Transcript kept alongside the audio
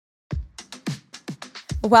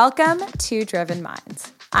Welcome to Driven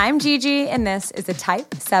Minds. I'm Gigi, and this is a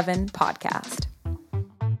Type 7 podcast.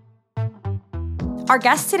 Our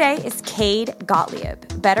guest today is Cade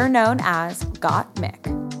Gottlieb, better known as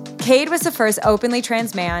Gottmik. Cade was the first openly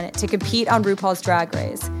trans man to compete on RuPaul's Drag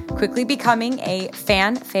Race, quickly becoming a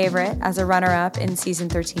fan favorite as a runner-up in season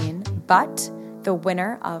 13, but the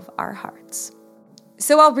winner of our hearts.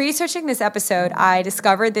 So while researching this episode, I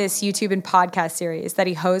discovered this YouTube and podcast series that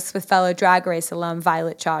he hosts with fellow Drag Race alum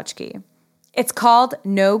Violet Chachki. It's called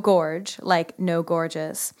No Gorge, like No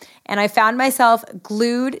Gorgeous, and I found myself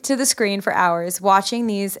glued to the screen for hours watching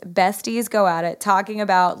these besties go at it, talking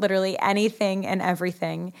about literally anything and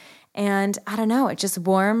everything, and I don't know, it just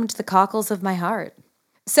warmed the cockles of my heart.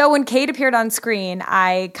 So when Cade appeared on screen,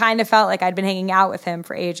 I kind of felt like I'd been hanging out with him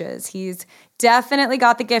for ages. He's definitely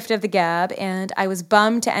got the gift of the gab, and I was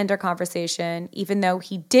bummed to end our conversation, even though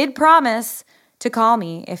he did promise to call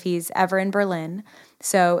me if he's ever in Berlin.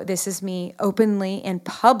 So this is me openly and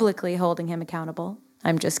publicly holding him accountable.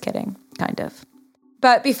 I'm just kidding, kind of.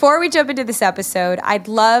 But before we jump into this episode, I'd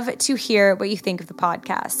love to hear what you think of the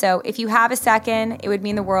podcast. So if you have a second, it would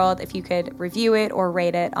mean the world if you could review it or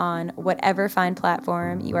rate it on whatever fine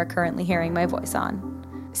platform you are currently hearing my voice on.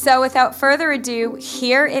 So without further ado,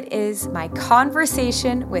 here it is, my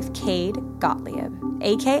conversation with Cade Gottlieb,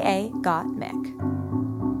 aka Gottmik.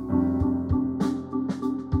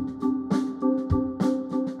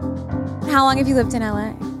 How long have you lived in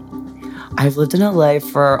LA? I've lived in LA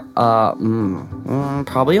for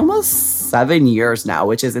probably almost 7 years now,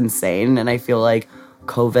 which is insane. And I feel like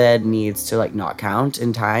COVID needs to not count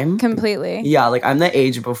in time. Completely. Yeah, I'm the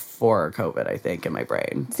age before COVID, I think, in my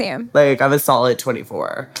brain. Same. I'm a solid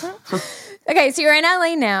 24. Okay, so you're in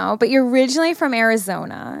LA now, but you're originally from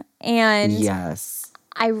Arizona. And yes.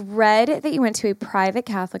 I read that you went to a private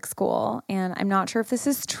Catholic school, and I'm not sure if this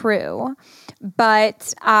is true,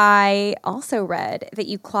 but I also read that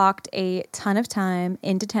you clocked a ton of time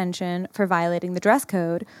in detention for violating the dress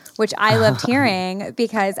code, which I loved hearing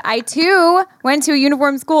because I too went to a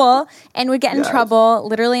uniform school and would get in trouble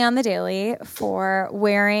literally on the daily for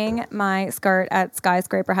wearing my skirt at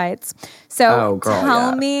Skyscraper Heights. So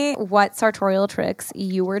tell me what sartorial tricks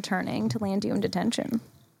you were turning to land you in detention.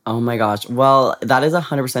 Oh my gosh. Well, that is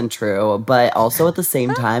 100% true. But also at the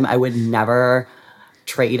same time, I would never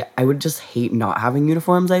trade. I would just hate not having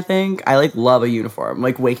uniforms, I think. I love a uniform.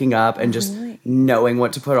 Waking up and just knowing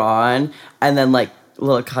what to put on. And then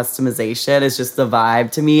little customization is just the vibe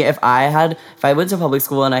to me. If I went to public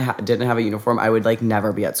school and I didn't have a uniform, I would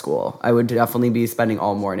never be at school. I would definitely be spending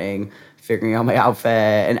all morning figuring out my outfit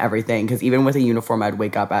and everything. Because even with a uniform, I'd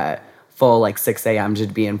wake up at full 6 a.m. to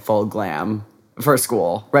be in full glam for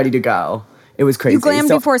school, ready to go. It was crazy. You glammed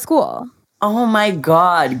before school? Oh my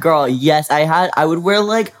God, girl. Yes, I would wear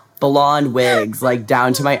blonde wigs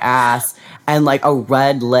down to my ass and a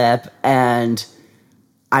red lip, and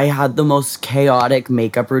I had the most chaotic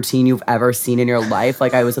makeup routine you've ever seen in your life.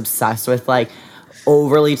 I was obsessed with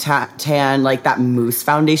overly tan, that mousse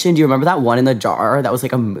foundation. Do you remember that one in the jar that was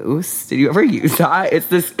a mousse? Did you ever use that? It's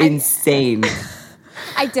this insane.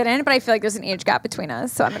 I didn't, but I feel like there's an age gap between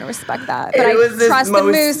us, so I'm going to respect that. But I trust the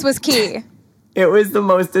mousse was key. It was the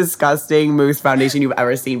most disgusting mousse foundation you've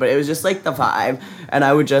ever seen, but it was just the vibe. And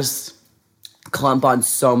I would just clump on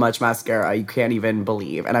so much mascara you can't even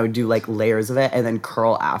believe. And I would do layers of it and then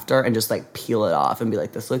curl after and just peel it off and be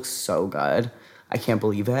this looks so good. I can't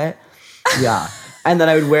believe it. Yeah. And then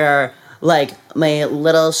I would wear my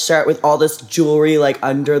little shirt with all this jewelry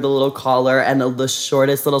under the little collar and the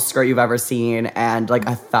shortest little skirt you've ever seen and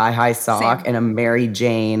a thigh-high sock and a Mary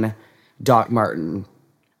Jane Doc Marten.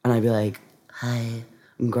 And I'd be hi,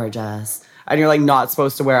 I'm gorgeous. And you're not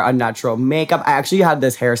supposed to wear unnatural makeup. I actually had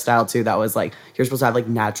this hairstyle too that was you're supposed to have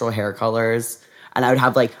natural hair colors. And I would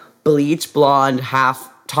have bleach blonde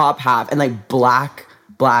half, top half, and black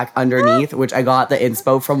underneath, which I got the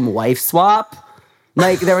inspo from Wife Swap.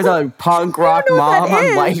 There was a punk rock mom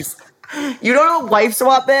on Wife. You don't know what Wife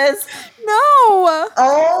Swap is? No.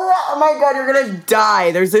 Oh my God, you're gonna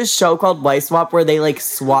die. There's this show called Wife Swap where they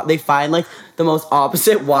swap. They find the most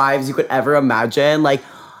opposite wives you could ever imagine.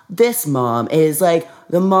 This mom is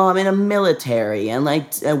the mom in a military and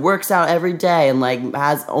works out every day and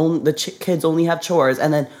has kids only have chores,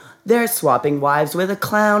 and then they're swapping wives with a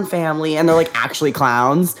clown family and they're actually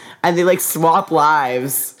clowns and they swap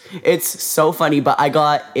lives. It's so funny, but I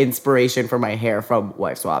got inspiration for my hair from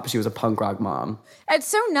Wife Swap. She was a punk rock mom. It's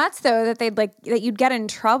so nuts though that that you'd get in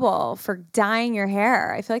trouble for dyeing your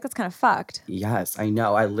hair. I feel that's kind of fucked. Yes, I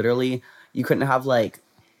know. You couldn't have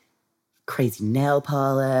crazy nail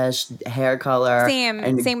polish, hair color. Same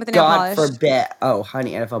with the nail God polish. forbid. Oh,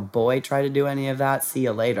 honey, and if a boy tried to do any of that, see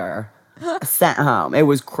you later. Sent home. It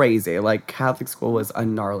was crazy. Like, Catholic school was a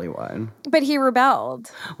gnarly one. But he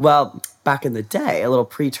rebelled. Well, back in the day, a little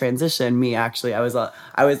pre-transition, me actually, I was the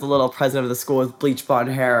little president of the school with bleach blonde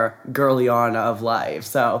hair, girliana of life.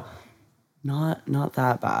 So, not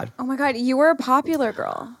that bad. Oh my God, you were a popular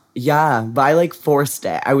girl. Yeah, but I like forced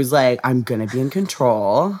it. I was like, I'm gonna be in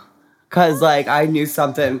control, cause like I knew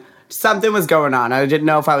something was going on. I didn't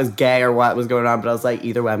know if I was gay or what was going on, but I was like,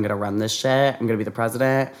 either way, I'm gonna run this shit. I'm gonna be the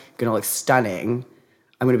president. I'm gonna look stunning.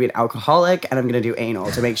 I'm gonna be an alcoholic, and I'm gonna do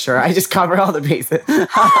anal to make sure I just cover all the bases. Oh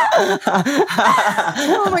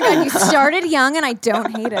my God, you started young, and I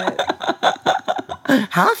don't hate it.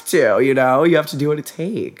 Have to, you know, you have to do what it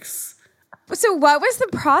takes. So what was the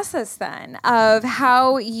process then of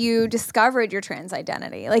how you discovered your trans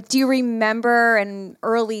identity? Like, do you remember an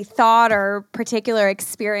early thought or particular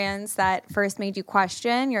experience that first made you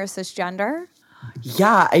question your cisgender?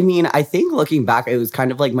 Yeah, I mean, I think looking back, it was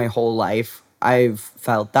kind of like my whole life I've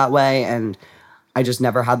felt that way, and I just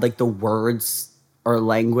never had like the words or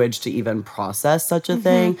language to even process such a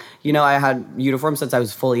thing. You know, I had uniforms since I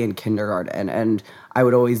was fully in kindergarten, and I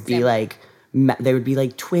would always be like, they would be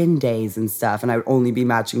like twin days and stuff, and I would only be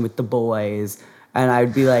matching with the boys, and I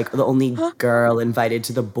would be like the only girl invited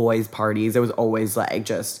to the boys' parties. It was always like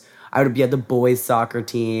just, I would be at the boys' soccer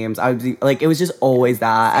teams. I would be like, it was just always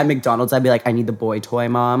that. At McDonald's, I'd be like, I need the boy toy,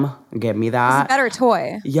 Mom. Give me that. It's a better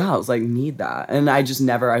toy. Yeah, I was like, need that. And I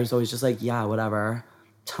was always just like, yeah, whatever.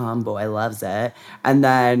 Tomboy loves it. And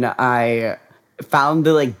then I found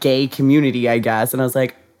the like gay community, I guess, and I was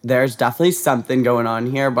like, there's definitely something going on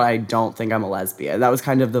here, but I don't think I'm a lesbian. That was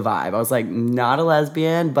kind of the vibe. I was like, not a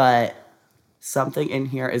lesbian, but something in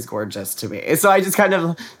here is gorgeous to me. So I just kind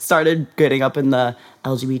of started getting up in the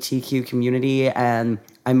LGBTQ community, and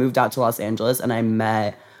I moved out to Los Angeles, and I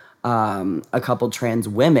met a couple trans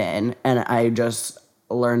women, and I just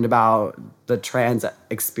learned about the trans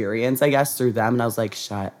experience, I guess, through them, and I was like,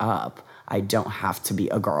 shut up. I don't have to be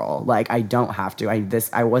a girl. Like, I don't have to.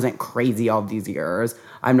 I wasn't crazy all these years.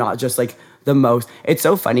 I'm not just like the most. It's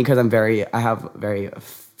so funny because I have very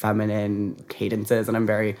feminine cadences, and I'm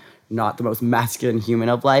very not the most masculine human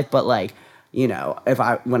of life. But like, you know,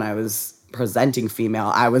 when I was presenting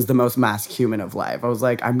female, I was the most masc human of life. I was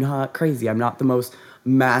like, I'm not crazy. I'm not the most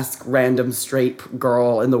masc random straight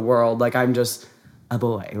girl in the world. Like, I'm just a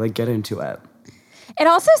boy. Like, get into it. It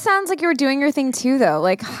also sounds like you were doing your thing too, though.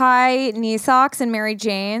 Like high knee socks and Mary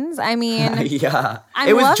Janes. I mean, yeah,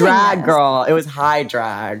 it was drag, girl. It was high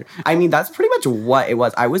drag. I mean, that's pretty much what it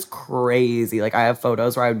was. I was crazy. Like, I have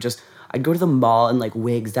photos where I'd go to the mall and like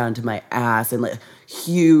wigs down to my ass and like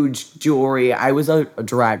huge jewelry. I was a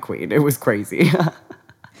drag queen. It was crazy.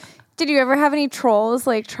 Did you ever have any trolls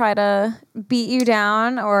like try to beat you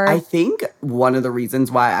down? Or I think one of the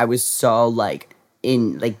reasons why I was so like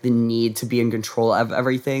in like the need to be in control of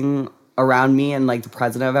everything around me and like the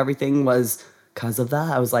president of everything was because of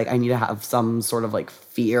that. I was like, I need to have some sort of like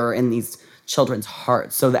fear in these children's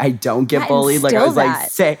hearts so that I don't get bullied. Like, I was like,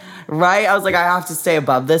 I was like, I have to stay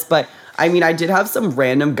above this. But I mean, I did have some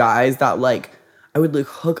random guys that like I would like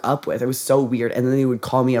hook up with. It was so weird. And then they would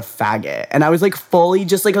call me a faggot. And I was like fully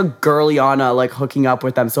just like a girliana, like hooking up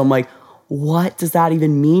with them. So I'm like, what does that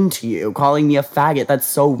even mean to you? Calling me a faggot? That's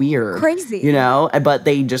so weird. Crazy. You know? But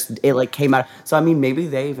it like came out. So I mean, maybe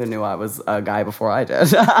they even knew I was a guy before I did.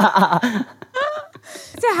 So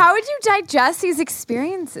how would you digest these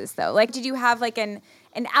experiences though? Like, did you have like an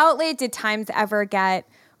outlet? Did times ever get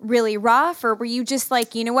really rough? Or were you just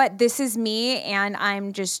like, you know what, this is me and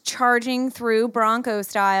I'm just charging through Bronco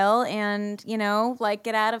style and, you know, like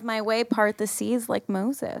get out of my way, part the seas like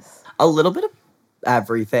Moses? A little bit of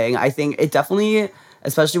everything. I think it definitely,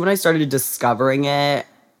 especially when I started discovering it,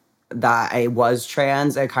 that I was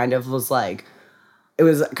trans, I kind of was like, it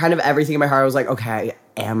was kind of everything in my heart. I was like, okay,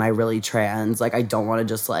 am I really trans? Like, I don't want to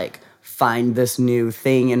just like find this new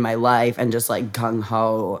thing in my life and just like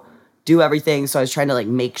gung-ho do everything. So I was trying to like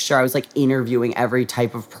make sure I was like interviewing every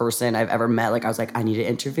type of person I've ever met. Like, I was like, I need to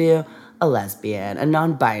interview a lesbian, a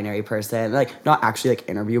non-binary person, like not actually like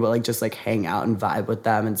interview, but like just like hang out and vibe with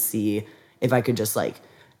them and see if I could just like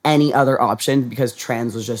any other option, because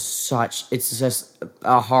trans was just it's just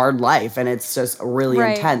a hard life and it's just really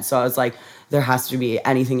intense. So I was like, there has to be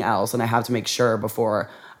anything else and I have to make sure before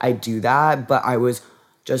I do that. But I was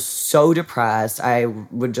just so depressed. I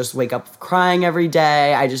would just wake up crying every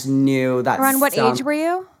day. I just knew that. Around what age were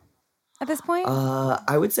you at this point?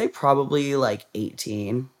 I would say probably like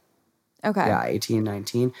 18. Okay. Yeah, 18,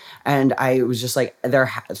 19. And I was just like,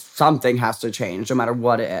 something has to change no matter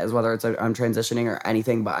what it is, whether it's I'm transitioning or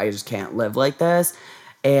anything, but I just can't live like this.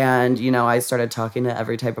 And, I started talking to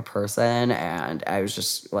every type of person, and I was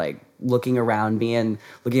just like looking around me and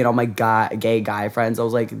looking at all my gay guy friends. I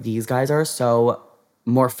was like, these guys are so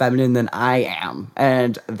more feminine than I am,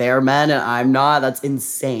 and they're men and I'm not. That's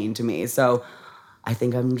insane to me. So I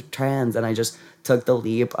think I'm trans, and I just took the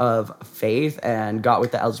leap of faith and got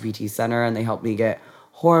with the LGBT center, and they helped me get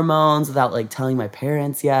hormones without like telling my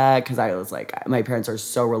parents yet, because I was like, my parents are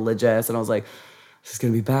so religious, and I was like, this is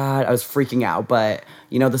gonna be bad. I was freaking out, but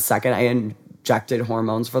the second I injected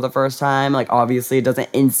hormones for the first time, like obviously it doesn't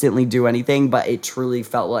instantly do anything, but it truly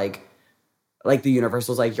felt like the universe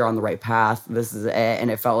was like, you're on the right path. This is it.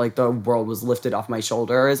 And it felt like the world was lifted off my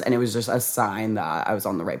shoulders, and it was just a sign that I was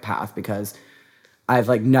on the right path, because I've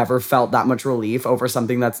like never felt that much relief over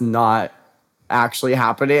something that's not actually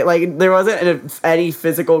happening. Like there wasn't any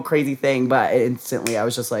physical crazy thing, but instantly I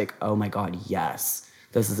was just like, oh my God, yes,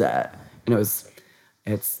 this is it. And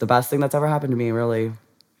it's the best thing that's ever happened to me, really.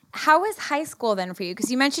 How was high school then for you? Because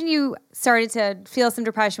you mentioned you started to feel some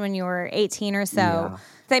depression when you were 18 or so. Yeah.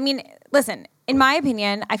 I mean, listen, in my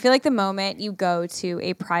opinion, I feel like the moment you go to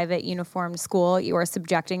a private uniformed school, you are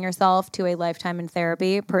subjecting yourself to a lifetime in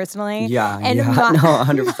therapy, personally. Yeah, and no,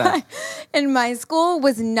 100%. And my school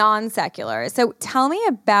was non-secular. So tell me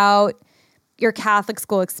about your Catholic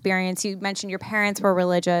school experience. You mentioned your parents were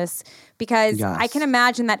religious, because Yes. I can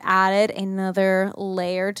imagine that added another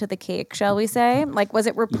layer to the cake, shall we say? Like, was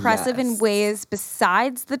it repressive in Yes. ways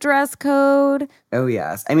besides the dress code? Oh,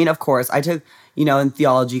 yes. I mean, of course, I took, in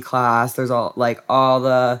theology class, there's all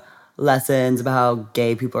the lessons about how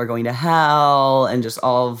gay people are going to hell and just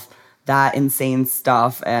all of that insane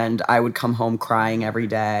stuff. And I would come home crying every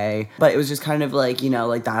day. But it was just kind of like,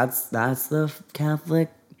 that's the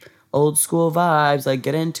Catholic old school vibes, like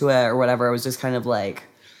get into it or whatever. It was just kind of like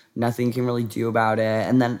nothing you can really do about it.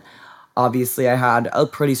 And then obviously I had a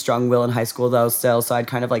pretty strong will in high school though still, so I'd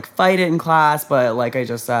kind of like fight it in class, but like I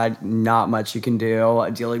just said, not much you can do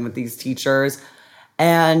dealing with these teachers.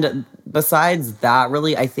 And besides that,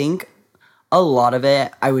 really, I think a lot of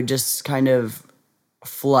it, I would just kind of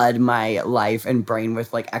flood my life and brain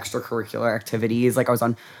with like extracurricular activities. Like I was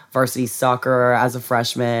on varsity soccer as a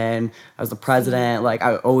freshman. I was the president. Like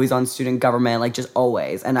I was always on student government, like just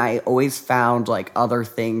always. And I always found like other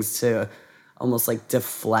things to almost like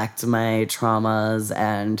deflect my traumas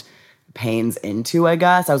and pains into, I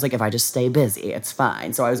guess. I was like, if I just stay busy, it's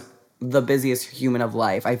fine. So I was the busiest human of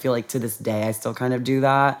life. I feel like to this day, I still kind of do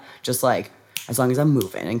that. Just like, as long as I'm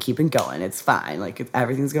moving and keeping going, it's fine. Like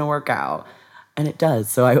everything's going to work out. And it does.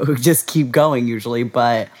 So I would just keep going usually.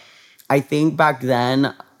 But I think back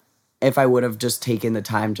then, if I would have just taken the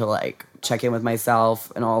time to like check in with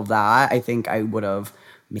myself and all of that, I think I would have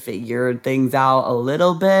figured things out a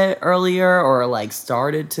little bit earlier, or like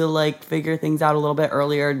started to like figure things out a little bit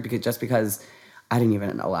earlier, because I didn't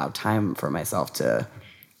even allow time for myself to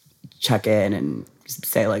check in and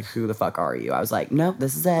say like, who the fuck are you? I was like, nope,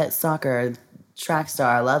 this is it. Soccer, track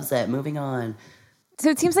star, loves it. Moving on. So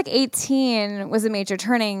it seems like 18 was a major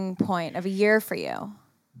turning point of a year for you.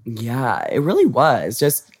 Yeah, it really was.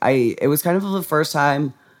 It was kind of the first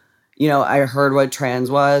time, I heard what trans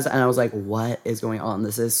was, and I was like, what is going on?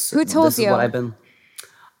 Who told you? Is what I've been.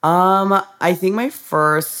 I think my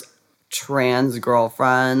first trans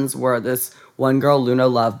girlfriends were this one girl, Luna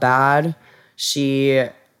Lovebad.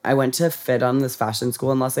 I went to FIDM, this fashion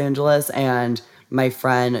school in Los Angeles, and my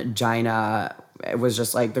friend Gina was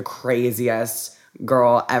just like the craziest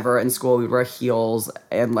girl ever in school. We'd wear heels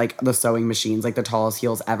and like the sewing machines, like the tallest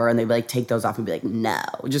heels ever, and they'd like take those off and be like, no,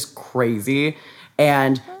 just crazy.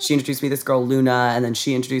 And she introduced me to this girl Luna, and then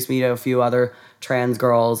she introduced me to a few other trans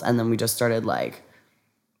girls, and then we just started like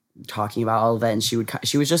talking about all of it. And she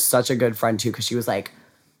was just such a good friend too, because she was like,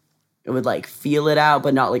 it would like feel it out,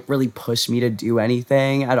 but not like really push me to do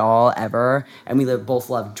anything at all ever. And we both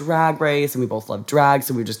loved Drag Race, and we both loved drag,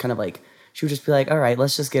 so we just kind of like, she would just be like, all right,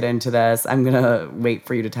 let's just get into this. I'm going to wait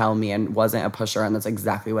for you to tell me, and wasn't a pusher, and that's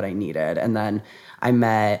exactly what I needed. And then I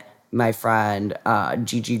met my friend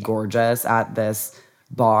Gigi Gorgeous at this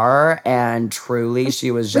bar, and truly she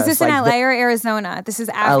was just Was this like... in LA or Arizona? This is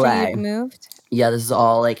after LA. you'd moved? Yeah, this is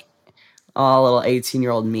all little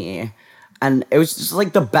 18-year-old me. And it was just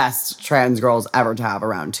like the best trans girls ever to have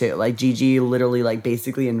around too. Like Gigi literally like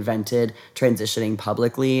basically invented transitioning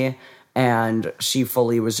publicly. And she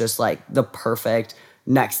fully was just like the perfect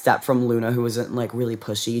next step from Luna, who wasn't like really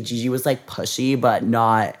pushy. Gigi was like pushy, but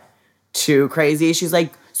not too crazy. She's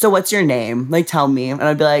like so what's your name? Like, tell me. And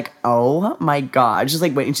I'd be like, oh my God. She's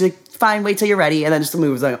like, wait. And she's like, fine, wait till you're ready. And then just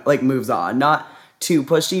moves on. Not too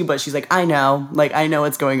pushy, but she's like, I know. Like, I know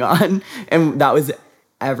what's going on. And that was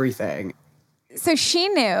everything. So she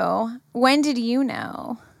knew. When did you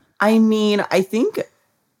know? I mean, I think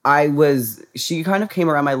she kind of came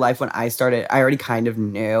around my life when I already kind of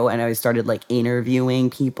knew, and I started like interviewing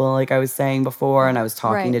people, like I was saying before, and I was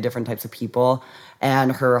talking to different types of people.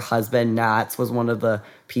 And her husband, Nats, was one of the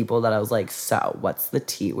people that I was like, so what's the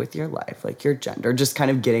tea with your life? Like your gender, just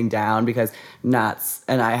kind of getting down, because Nats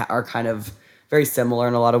and I are kind of very similar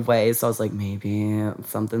in a lot of ways. So I was like, maybe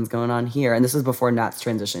something's going on here. And this was before Nat's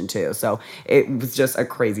transition too. So it was just a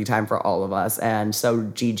crazy time for all of us. And so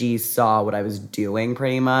Gigi saw what I was doing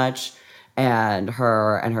pretty much. And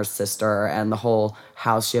her sister and the whole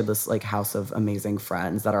house, she had this like house of amazing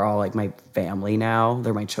friends that are all like my family now.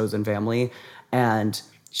 They're my chosen family. And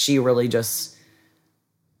she really just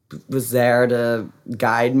was there to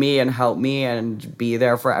guide me and help me and be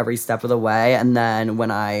there for every step of the way. And then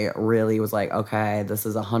when I really was like, okay, this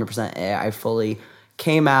is 100% it, I fully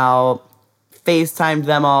came out, FaceTimed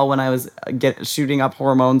them all when I was shooting up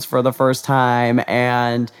hormones for the first time.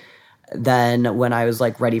 And then when I was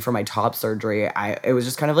like ready for my top surgery, it was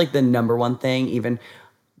just kind of like the number one thing, even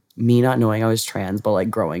me not knowing I was trans, but like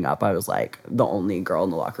growing up, I was like the only girl in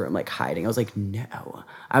the locker room, like hiding. I was like, no.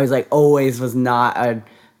 I was like, always was not a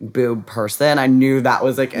boob person. I knew that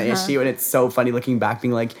was like an issue. And it's so funny looking back,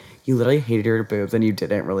 being like, you literally hated your boobs and you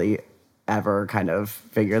didn't really ever kind of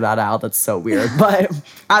figure that out. That's so weird. But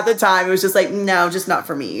at the time, it was just like, no, just not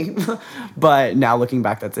for me. But now looking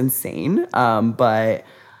back, that's insane. But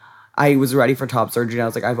I was ready for top surgery. And I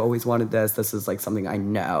was like, I've always wanted this. This is like something I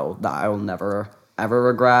know that I will never ever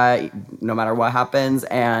regret, no matter what happens.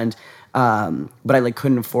 And but I like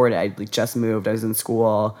couldn't afford it. I like just moved. I was in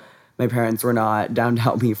school. My parents were not down to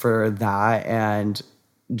help me for that. And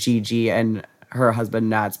Gigi and her husband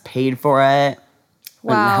Nats paid for it.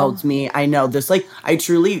 Wow. And helped me. I know this, like, I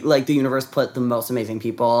truly, like, the universe put the most amazing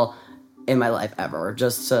people in my life ever.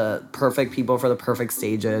 Just perfect people for the perfect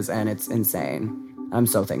stages. And it's insane. I'm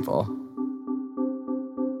so thankful.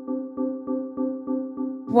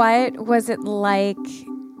 What was it like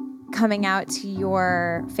coming out to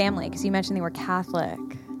your family? Because you mentioned they were Catholic.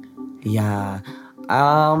 Yeah.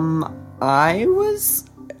 I was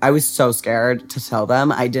so scared to tell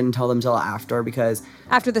them. I didn't tell them till after, because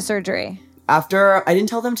after the surgery. I didn't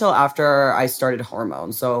tell them till after I started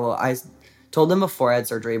hormones. So I told them before I had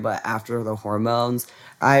surgery, but after the hormones,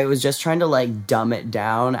 I was just trying to like dumb it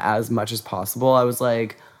down as much as possible. I was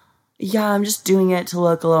like, yeah, I'm just doing it to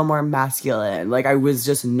look a little more masculine. Like, I was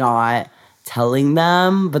just not telling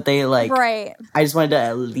them, but they like, right. I just wanted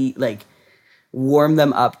to warm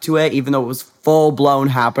them up to it, even though it was full blown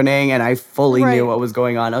happening and I fully knew what was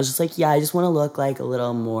going on. I was just like, yeah, I just want to look like a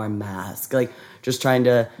little more mask, like just trying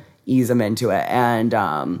to ease them into it. And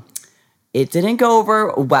it didn't go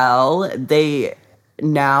over well. They're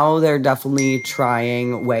definitely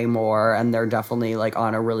trying way more, and they're definitely like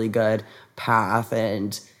on a really good path.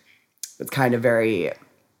 And it's kind of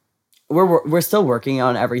we're still working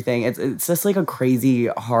on everything. It's just like a crazy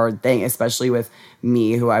hard thing, especially with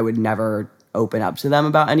me, who I would never open up to them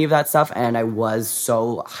about any of that stuff. And I was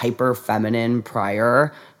so hyper feminine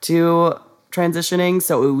prior to transitioning.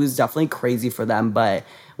 So it was definitely crazy for them. But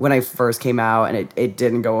when I first came out, and it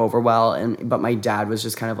didn't go over well, but my dad was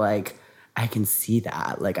just kind of like, I can see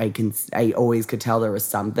that. Like, I always could tell there was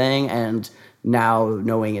something. And now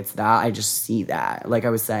knowing it's that, I just see that. Like I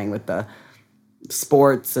was saying with the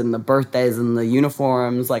sports and the birthdays and the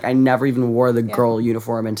uniforms, like I never even wore the girl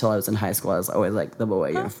uniform until I was in high school. I was always like the boy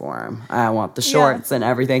uniform. I want the shorts and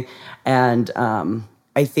everything. And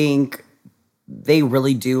I think they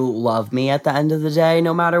really do love me at the end of the day,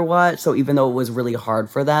 no matter what. So even though it was really hard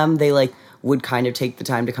for them, they like would kind of take the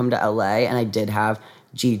time to come to LA. And I did have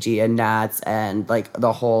Gigi and Nats and like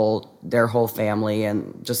their whole family,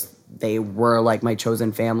 and just they were like my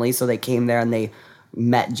chosen family. So they came there and they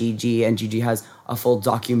met Gigi, and Gigi has a full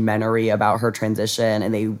documentary about her transition,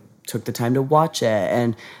 and they took the time to watch it.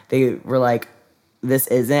 And they were like, this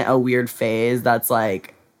isn't a weird phase that's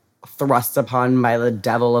like thrust upon by the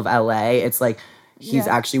devil of LA. It's like he's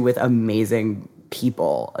actually with amazing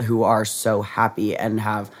people who are so happy and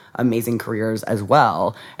have amazing careers as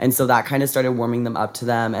well. And so that kind of started warming them up to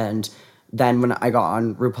them. And then when I got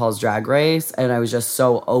on RuPaul's Drag Race, and I was just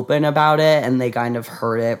so open about it, and they kind of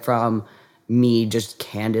heard it from me just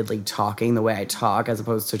candidly talking the way I talk, as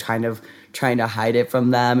opposed to kind of trying to hide it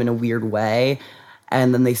from them in a weird way.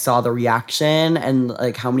 And then they saw the reaction and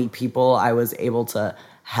like how many people I was able to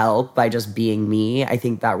help by just being me. I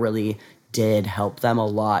think that really did help them a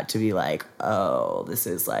lot to be like, oh, this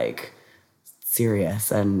is like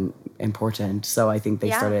serious and important. So I think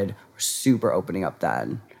they started super opening up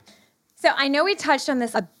then. So I know we touched on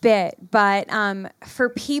this a bit, but for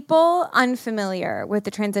people unfamiliar with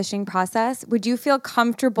the transitioning process, would you feel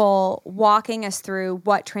comfortable walking us through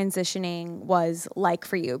what transitioning was like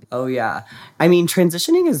for you? Oh, yeah. I mean,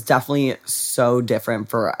 transitioning is definitely so different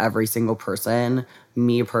for every single person.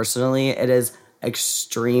 Me personally, it is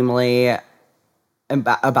extremely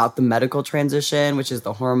about the medical transition, which is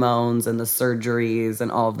the hormones and the surgeries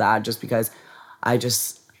and all of that, just because I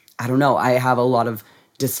don't know, I have a lot of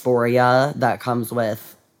dysphoria that comes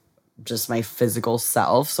with just my physical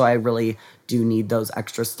self. So I really do need those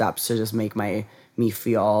extra steps to just make me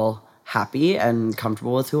feel happy and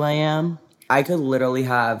comfortable with who I am. I could literally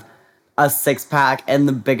have a 6-pack and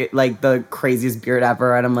the craziest beard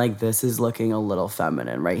ever, and I'm like, this is looking a little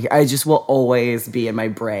feminine right here. I just will always be in my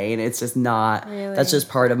brain. It's just not really. That's just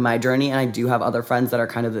part of my journey. And I do have other friends that are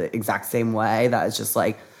kind of the exact same way. That is just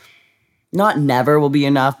like, not never will be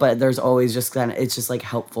enough, but there's always just it's just like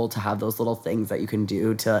helpful to have those little things that you can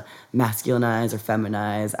do to masculinize or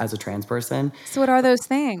feminize as a trans person. So what are those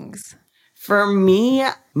things? For me,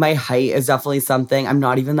 my height is definitely something. I'm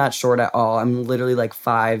not even that short at all. I'm literally like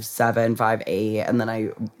 5'7", 5'8", and then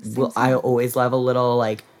I always love a little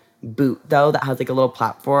like boot though that has like a little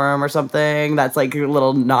platform or something that's like a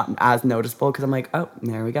little not as noticeable, because I'm like, oh,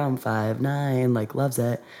 there we go, I'm 5'9", like loves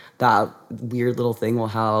it. That weird little thing will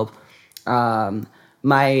help.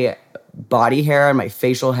 My body hair and my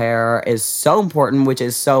facial hair is so important, which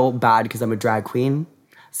is so bad because I'm a drag queen.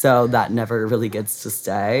 So that never really gets to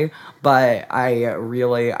stay. But I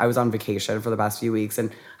was on vacation for the past few weeks, and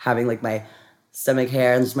having like my stomach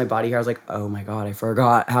hair and just my body hair, I was like, oh my God, I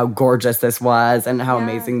forgot how gorgeous this was and how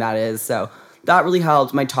amazing that is. So that really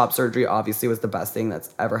helped. My top surgery obviously was the best thing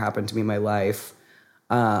that's ever happened to me in my life.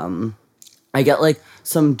 I get like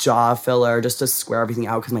some jaw filler just to square everything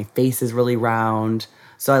out because my face is really round.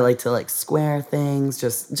 So I like to like square things,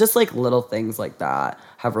 just like little things like that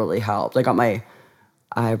have really helped. I got my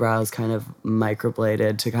eyebrows kind of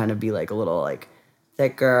microbladed to kind of be like a little like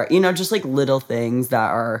thicker, just like little things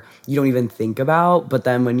that are, you don't even think about. But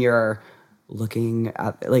then when you're looking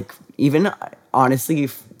at like, even honestly,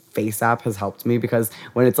 FaceApp has helped me, because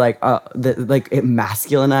when it's like, like it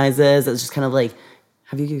masculinizes, it's just kind of like,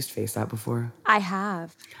 have you used FaceApp before? I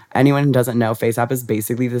have. Anyone who doesn't know, FaceApp is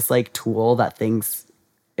basically this like tool that thinks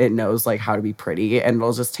it knows like how to be pretty, and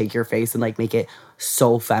it'll just take your face and like make it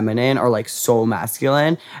so feminine or like so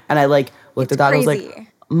masculine. And I like looked at that, crazy. I was like,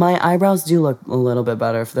 my eyebrows do look a little bit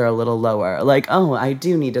better if they're a little lower. Like, oh, I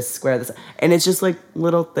do need to square this. And it's just like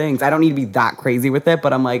little things. I don't need to be that crazy with it,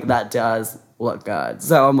 but I'm like, that does look good.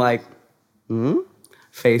 So I'm like,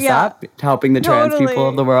 FaceApp, helping the trans people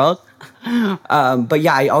of the world. But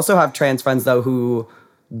yeah, I also have trans friends though who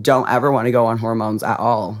don't ever want to go on hormones at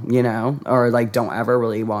all, or like don't ever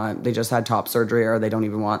really they just had top surgery, or they don't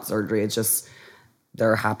even want surgery. It's just,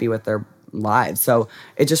 they're happy with their lives. So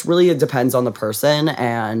it just really depends on the person.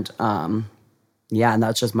 And and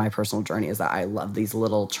that's just my personal journey, is that I love these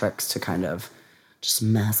little tricks to kind of just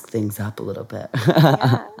mask things up a little bit.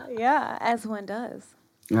 Yeah, as one does.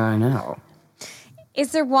 I know.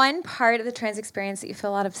 Is there one part of the trans experience that you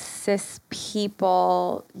feel a lot of cis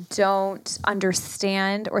people don't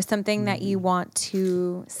understand, or something that you want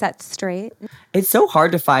to set straight? It's so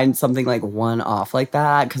hard to find something like one off like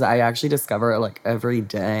that, because I actually discover like every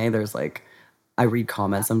day there's like, I read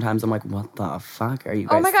comments sometimes, I'm like, what the fuck are you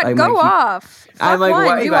guys? Oh my God, go off. I'm like, what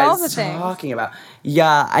are you guys talking about?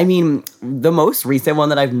 Yeah, I mean, the most recent one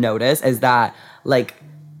that I've noticed is that like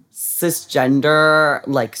cisgender,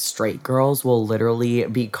 like straight girls will literally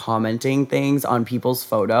be commenting things on people's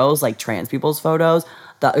photos, like trans people's photos,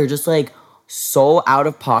 that are just like so out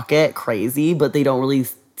of pocket crazy, but they don't really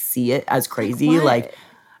see it as crazy. Like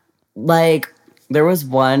there was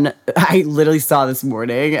one I literally saw this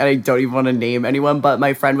morning, and I don't even want to name anyone, but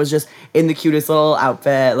my friend was just in the cutest little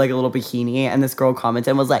outfit, like a little bikini, and this girl commented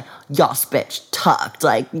and was like, "Yas, bitch, tucked."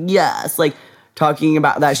 Like, yes, like talking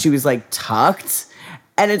about that she was like tucked.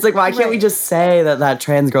 And it's like, why can't we just say that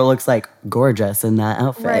trans girl looks like gorgeous in that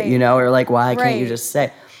outfit, Or like, why can't you just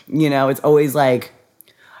say, it's always like,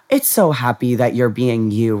 it's so happy that you're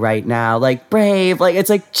being you right now. Like, brave. Like, it's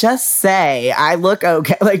like, just say, I look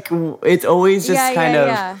okay. Like, it's always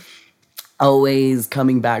just always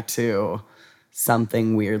coming back to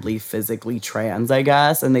something weirdly physically trans, I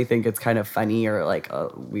guess. And they think it's kind of funny or like a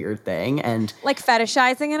weird thing. And like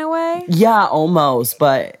fetishizing in a way? Yeah, almost.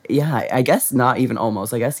 But yeah, I guess not even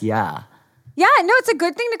almost. I guess, yeah. Yeah, no, it's a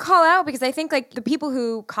good thing to call out because I think like the people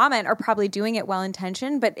who comment are probably doing it well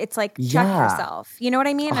intentioned, but it's like check Yeah, yourself. You know what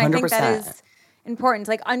I mean? I think that 100%. is important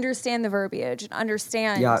to like understand the verbiage and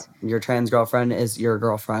understand. Yeah, your trans girlfriend is your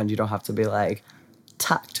girlfriend. You don't have to be like,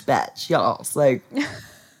 tucked bitch, y'all. It's like,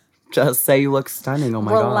 just say you look stunning. Oh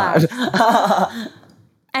my Relax. God.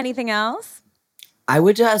 Anything else? I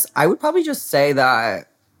would probably just say that,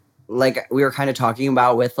 like we were kind of talking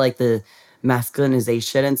about with like the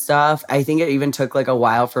masculinization and stuff. I think it even took like a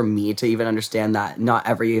while for me to even understand that not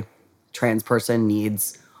every trans person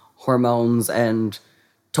needs hormones and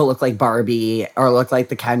to look like Barbie or look like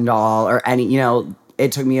the Ken doll or any,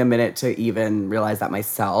 it took me a minute to even realize that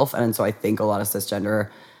myself. And so I think a lot of cisgender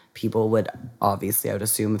people would obviously, I would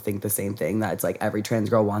assume, think the same thing, that it's like every trans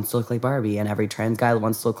girl wants to look like Barbie and every trans guy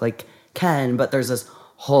wants to look like Ken, but there's this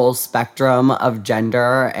whole spectrum of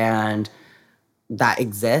gender and that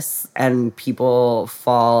exists and people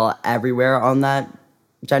fall everywhere on that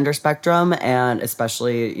gender spectrum. And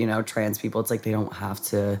especially, trans people, it's like they don't have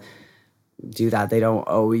to do that. They don't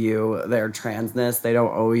owe you their transness. They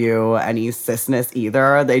don't owe you any cisness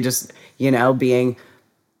either. They just, being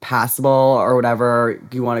passable or whatever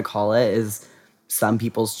you want to call it is some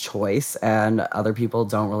people's choice and other people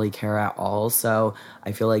don't really care at all. So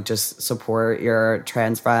I feel like just support your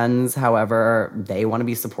trans friends however they want to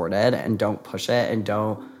be supported and don't push it and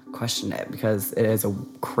don't question it because it is a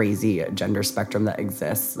crazy gender spectrum that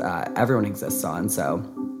exists, everyone exists on. So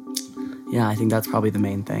yeah, I think that's probably the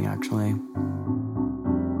main thing actually.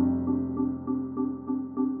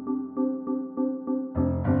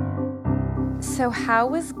 So how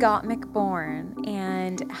was Gottmik born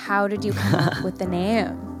and how did you come up with the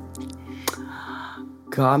name?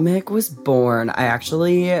 Gottmik was born.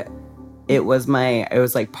 It was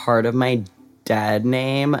like part of my dead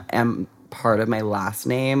name and part of my last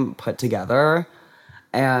name put together.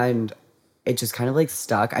 And it just kind of like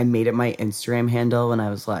stuck. I made it my Instagram handle when I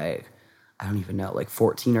was like, I don't even know, like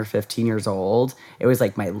 14 or 15 years old. It was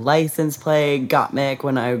like my license plate, Gottmik,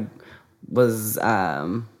 when I was,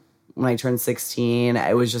 when I turned 16.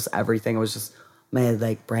 It was just everything. It was just my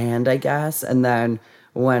like brand, I guess. And then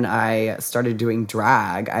when I started doing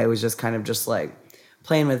drag, I was just kind of just like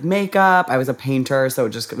playing with makeup. I was a painter, so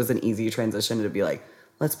it was an easy transition to be like,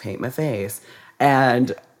 let's paint my face.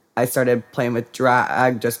 And I started playing with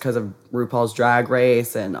drag just because of RuPaul's Drag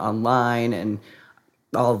Race and online and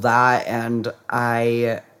all that. And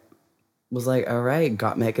I was like, all right,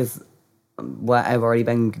 Gottmik is what I've already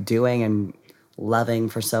been doing and loving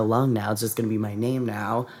for so long now. It's just going to be my name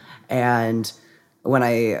now. And when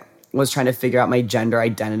I was trying to figure out my gender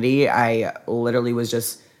identity, I literally was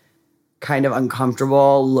just kind of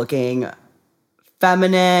uncomfortable looking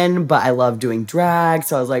feminine, but I love doing drag.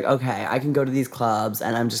 So I was like, okay, I can go to these clubs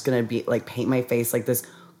and I'm just going to be like paint my face like this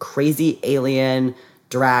crazy alien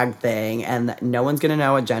drag thing and no one's going to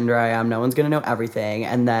know what gender I am. No one's going to know everything.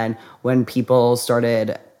 And then when people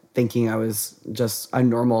started thinking I was just a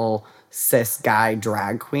normal cis guy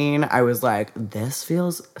drag queen, I was like, this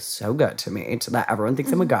feels so good to me that everyone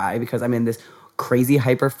thinks I'm a guy because I'm in this crazy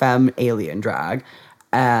hyper femme alien drag.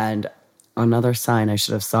 And another sign I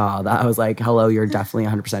should have saw that I was like, hello, you're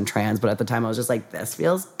definitely 100% trans. But at the time I was just like, this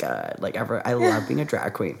feels good. Like I love being a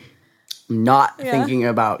drag queen. Not thinking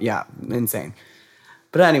about, insane.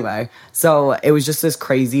 But anyway, so it was just this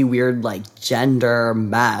crazy, weird, like, gender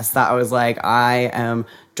mess that I was like, I am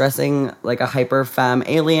dressing like a hyper femme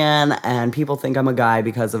alien, and people think I'm a guy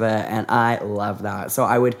because of it, and I love that. So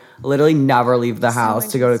I would literally never leave the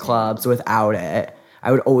house to go to clubs without it.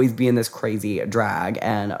 I would always be in this crazy drag,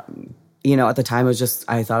 and, at the time,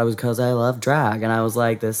 I thought it was because I love drag, and I was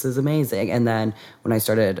like, this is amazing. And then when I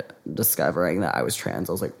started discovering that I was trans,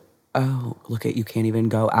 I was like, oh, look you can't even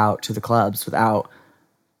go out to the clubs without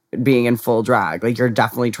being in full drag. Like, you're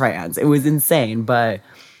definitely trans. It was insane, but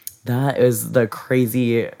that is the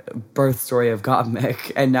crazy birth story of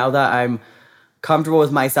Gottmik. And now that I'm comfortable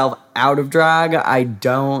with myself out of drag, I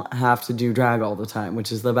don't have to do drag all the time,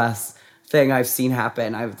 which is the best thing I've seen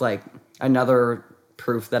happen. I've like another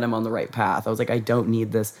proof that I'm on the right path. I was like, I don't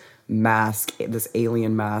need this mask, this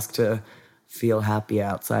alien mask to feel happy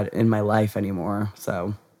outside in my life anymore.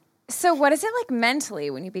 So what is it like mentally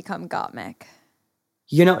when you become Gottmik?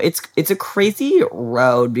 It's a crazy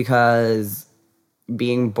road because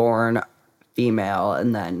being born female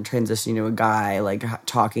and then transitioning to a guy, like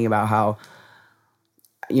talking about how,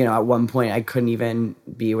 at one point I couldn't even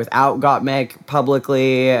be without Gottmik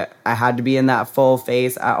publicly. I had to be in that full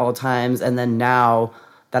face at all times. And then now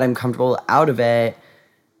that I'm comfortable out of it,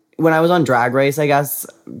 when I was on Drag Race, I guess,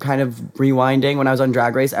 kind of rewinding, when I was on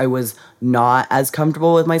Drag Race, I was not as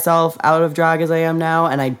comfortable with myself out of drag as I am now.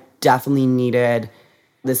 And I definitely needed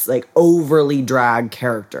this like overly drag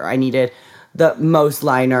character. I needed the most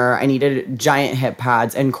liner. I needed giant hip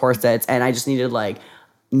pads and corsets, and I just needed like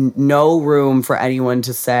no room for anyone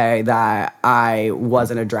to say that I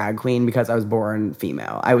wasn't a drag queen because I was born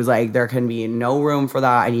female. I was like, there can be no room for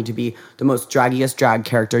that. I need to be the most draggiest drag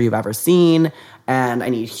character you've ever seen, and I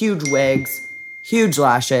need huge wigs, huge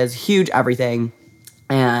lashes, huge everything.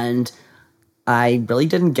 And I really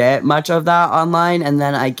didn't get much of that online. And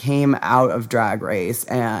then I came out of Drag Race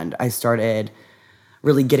and I started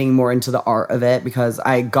really getting more into the art of it because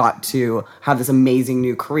I got to have this amazing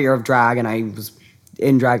new career of drag, and I was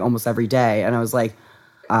in drag almost every day. And I was like,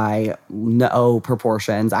 I know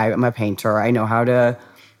proportions. I'm a painter. I know how to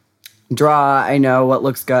draw. I know what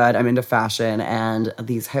looks good. I'm into fashion, and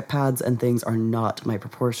these hip pads and things are not my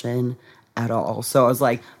proportion at all. So I was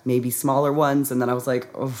like, maybe smaller ones. And then I was like,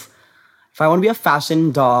 if I want to be a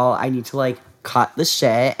fashion doll, I need to like cut the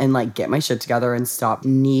shit and like get my shit together and stop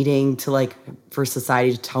needing to like for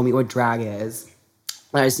society to tell me what drag is.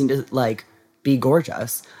 And I just need to like be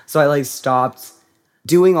gorgeous. So I like stopped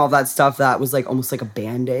doing all that stuff that was like almost like a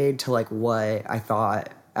band-aid to like what I thought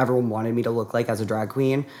everyone wanted me to look like as a drag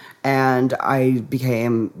queen. And I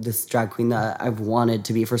became this drag queen that I've wanted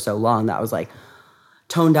to be for so long, that I was like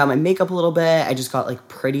toned down my makeup a little bit. I just got like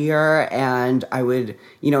prettier, and I would,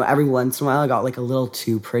 every once in a while I got like a little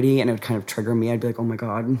too pretty and it would kind of trigger me. I'd be like, oh my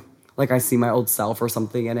God, like I see my old self or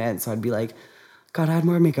something in it. So I'd be like, gotta add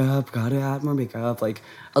more makeup, like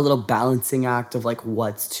a little balancing act of like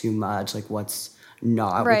what's too much, like what's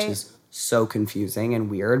not, right. Which is so confusing and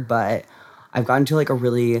weird. But I've gotten to like a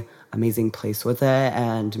really amazing place with it.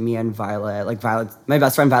 And me and Violet, my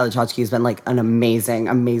best friend Violet Chachki has been like an amazing,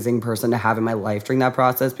 amazing person to have in my life during that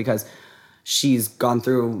process, because she's gone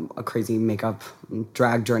through a crazy makeup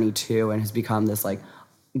drag journey too, and has become this like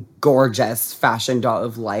gorgeous fashion doll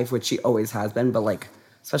of life, which she always has been, but like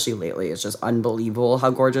especially lately, it's just unbelievable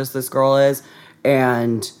how gorgeous this girl is.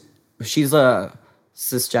 And she's a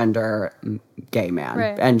cisgender gay man,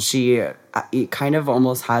 right. And she kind of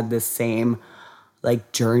almost had this same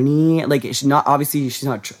like journey. Like she's not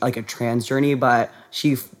like a trans journey, but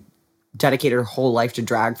she dedicated her whole life to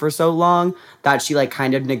drag for so long that she like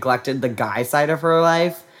kind of neglected the guy side of her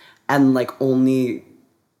life and like only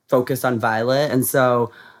focused on Violet. And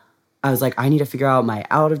so I was like, I need to figure out my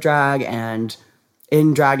out of drag and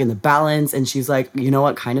in drag and the balance. And she's like, you know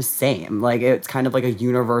what, kind of same. Like it's kind of like a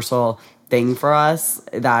universal thing for us,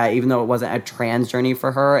 that even though it wasn't a trans journey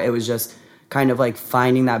for her, it was just kind of like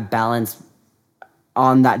finding that balance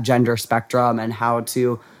on that gender spectrum and how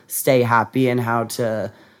to stay happy and how to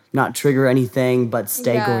not trigger anything but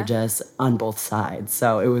stay gorgeous on both sides.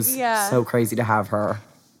 So it was so crazy to have her.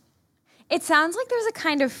 It sounds like there's a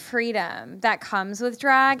kind of freedom that comes with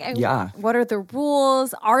drag. And yeah. What are the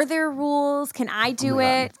rules? Are there rules? Can I do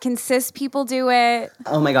it? Can cis people do it?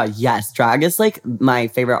 Oh my God, yes. Drag is like my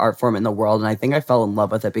favorite art form in the world. And I think I fell in love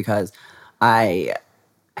with it because I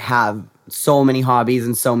have so many hobbies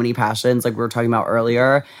and so many passions, like we were talking about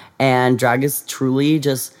earlier. And drag is truly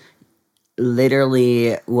just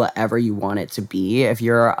literally whatever you want it to be. If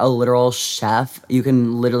you're a literal chef, you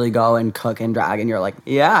can literally go and cook and drag, and you're like,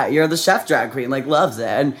 yeah, you're the chef drag queen, like loves it.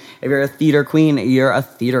 And if you're a theater queen, you're a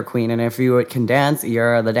theater queen. And if you can dance,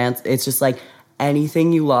 you're the dance. It's just like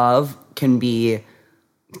anything you love can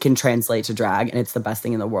translate to drag, and it's the best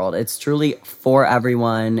thing in the world. It's truly for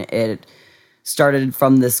everyone. It started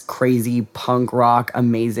from this crazy punk rock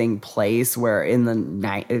amazing place where in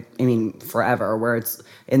the forever, where it's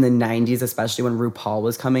in the 90s, especially when RuPaul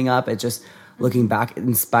was coming up. It just, looking back, it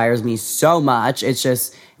inspires me so much. It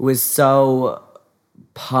was so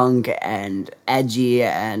punk and edgy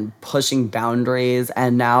and pushing boundaries,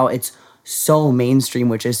 and now it's so mainstream,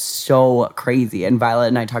 which is so crazy. And Violet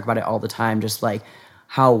and I talk about it all the time, just like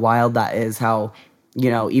how wild that is, how,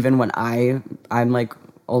 even when I'm like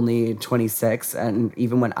only 26, and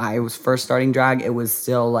even when I was first starting drag, it was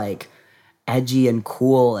still like edgy and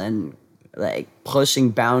cool and like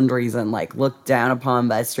pushing boundaries and like looked down upon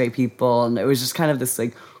by straight people, and it was just kind of this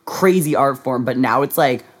like crazy art form. But now it's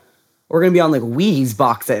like we're gonna be on like Wheaties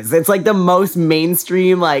boxes. It's like the most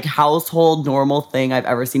mainstream like household normal thing I've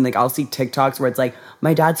ever seen. Like I'll see TikToks where it's like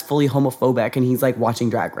my dad's fully homophobic and he's like watching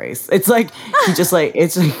Drag Race. It's like he just like,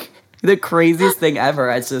 it's like the craziest thing ever.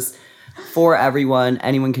 It's just for everyone,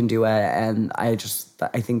 anyone can do it. And I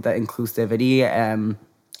think the inclusivity and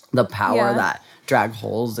the power that drag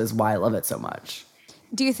holds is why I love it so much.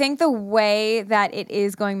 Do you think the way that it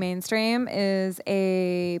is going mainstream is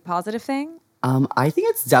a positive thing? I think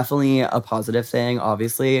it's definitely a positive thing.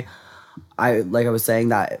 Obviously, I was saying,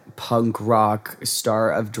 that punk rock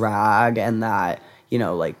start of drag, and that,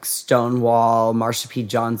 like Stonewall, Marsha P.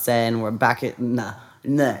 Johnson. We're back in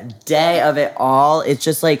the day of it all. It's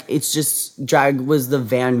just drag was the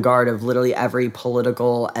vanguard of literally every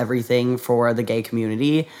political everything for the gay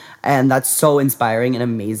community. And that's so inspiring and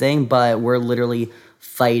amazing. But we're literally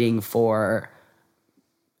fighting for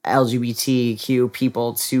LGBTQ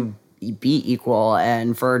people to be equal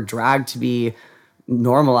and for drag to be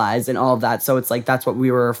normalized and all of that. So it's like that's what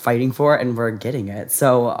we were fighting for and we're getting it.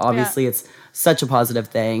 So obviously it's such a positive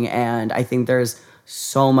thing, and I think there's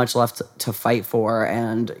so much left to fight for.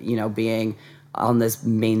 And being on this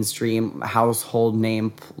mainstream household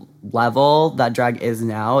name level that drag is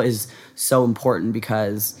now is so important,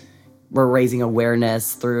 because we're raising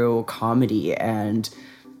awareness through comedy and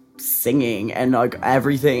singing and like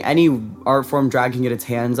everything, any art form drag can get its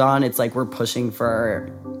hands on. It's like we're pushing for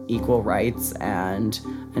equal rights, and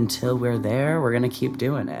until we're there, we're gonna keep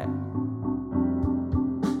doing it.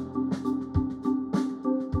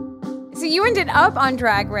 So you ended up on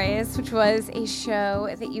Drag Race, which was a show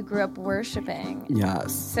that you grew up worshiping.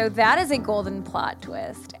 Yes. So that is a golden plot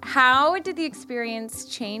twist. How did the experience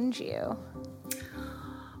change you?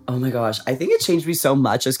 Oh my gosh, I think it changed me so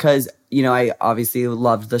much just because, I obviously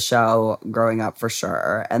loved the show growing up for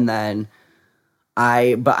sure. And then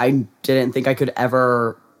I didn't think I could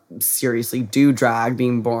ever seriously do drag,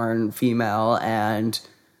 being born female.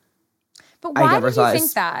 But why did you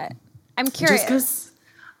think that? I'm curious. Just because,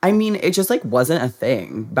 it just wasn't a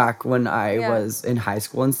thing back when I was in high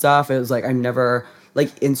school and stuff. It was I'm never...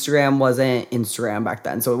 Instagram wasn't Instagram back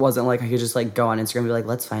then. So it wasn't I could just go on Instagram and be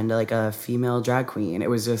let's find a female drag queen. It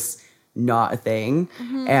was just not a thing.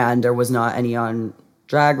 Mm-hmm. And there was not any on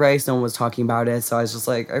Drag Race. No one was talking about it. So I was just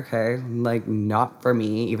okay, not for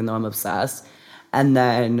me, even though I'm obsessed. And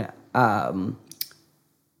then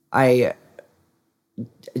I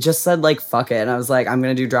just said fuck it. And I was I'm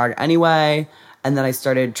going to do drag anyway. And then I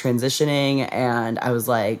started transitioning, and I was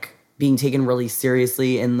being taken really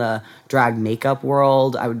seriously in the drag makeup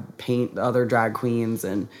world. I would paint other drag queens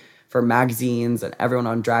and for magazines and everyone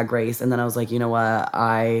on Drag Race. And then I was you know what?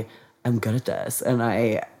 I am good at this and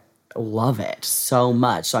I love it so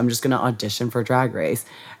much. So I'm just going to audition for Drag Race.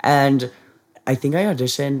 And I think I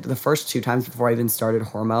auditioned the first 2 times before I even started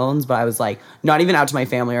Hormones, but I was not even out to my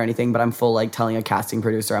family or anything, but I'm full telling a casting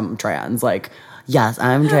producer I'm trans. Yes,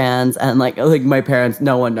 I'm trans, and my parents,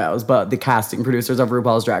 no one knows, but the casting producers of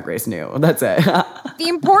RuPaul's Drag Race knew. That's it. The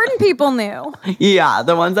important people knew. Yeah,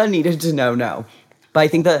 the ones that needed to know. But I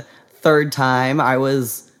think the 3rd time I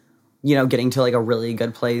was, getting to a really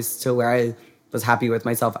good place to where I was happy with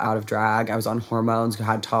myself out of drag. I was on hormones,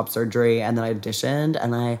 had top surgery, and then I auditioned,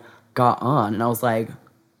 and I got on, and I was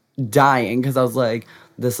dying because I was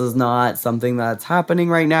this is not something that's happening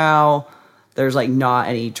right now. There's not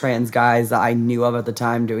any trans guys that I knew of at the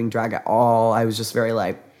time doing drag at all. I was just very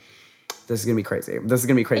this is gonna be crazy. This is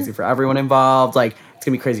gonna be crazy for everyone involved. It's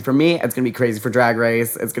gonna be crazy for me. It's gonna be crazy for Drag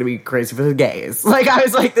Race. It's gonna be crazy for the gays. I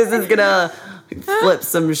was this is gonna flip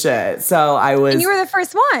some shit. So I was. And you were the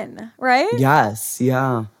first one, right? Yes.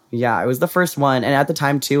 Yeah. Yeah. I was the first one. And at the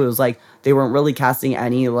time too, it was they weren't really casting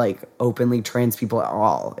any openly trans people at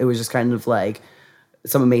all. It was just kind of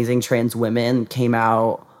some amazing trans women came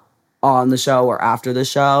out on the show or after the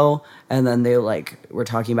show, and then they were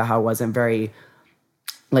talking about how it wasn't very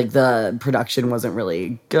the production wasn't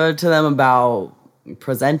really good to them about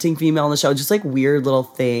presenting female on the show, just weird little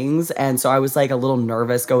things. And so I was a little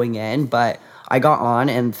nervous going in, but I got on,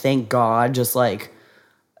 and thank God, just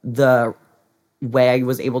the way I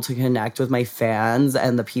was able to connect with my fans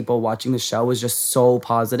and the people watching the show was just so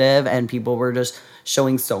positive, and people were just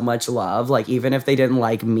showing so much love. Even if they didn't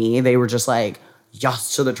like me, they were just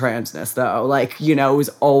yes to the transness though. It was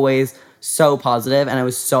always so positive, and I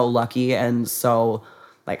was so lucky and so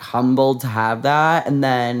humbled to have that. And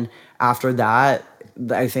then after that,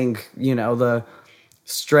 I think, the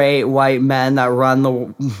straight white men that run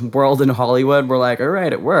the world in Hollywood were all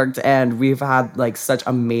right, it worked. And we've had such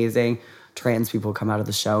amazing trans people come out of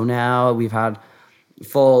the show now. We've had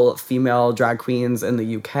full female drag queens in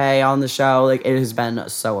the UK on the show. It has been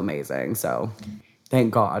so amazing. So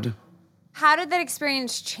thank God. How did that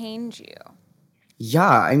experience change you?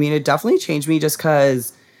 Yeah, it definitely changed me just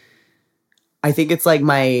because I think it's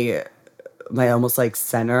my almost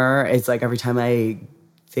center. It's every time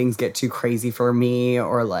things get too crazy for me,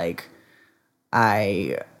 or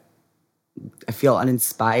I feel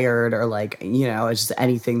uninspired, or it's just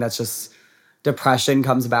anything that's just depression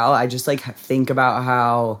comes about. I just think about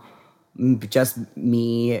how just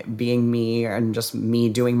me being me and just me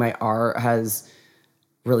doing my art has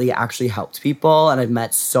really actually helped people. And I've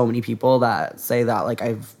met so many people that say that like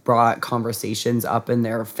I've brought conversations up in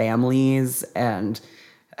their families and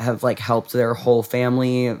have like helped their whole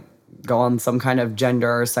family go on some kind of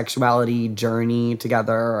gender sexuality journey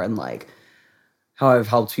together, and like how I've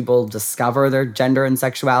helped people discover their gender and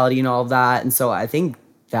sexuality and all of that. And so I think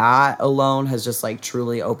that alone has just like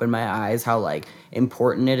truly opened my eyes how like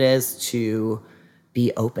important it is to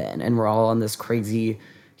be open. And we're all on this crazy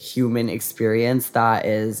human experience that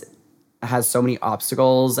has so many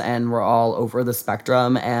obstacles, and we're all over the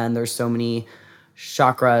spectrum, and there's so many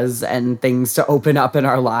chakras and things to open up in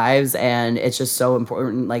our lives, and it's just so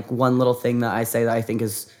important. Like one little thing that I say that I think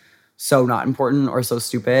is so not important or so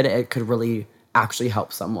stupid, it could really actually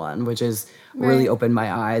help someone, which is really opened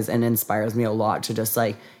my eyes and inspires me a lot to just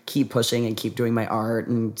like keep pushing and keep doing my art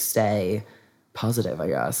and stay positive, I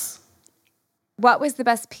guess. What was the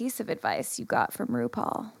best piece of advice you got from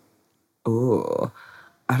RuPaul? Ooh,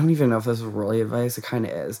 I don't even know if this is really advice. It kind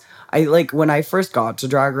of is. I like when I first got to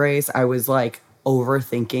Drag Race, I was like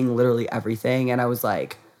overthinking literally everything. And I was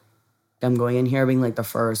like, I'm going in here being like the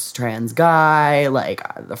first trans guy, like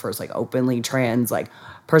the first like openly trans like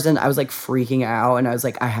person. I was like freaking out, and I was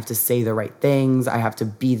like, I have to say the right things. I have to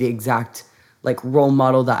be the exact like role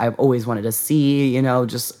model that I've always wanted to see, you know,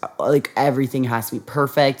 just like everything has to be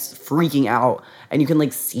perfect, freaking out. And you can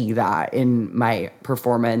like see that in my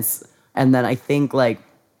performance. And then I think like,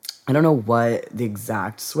 I don't know what the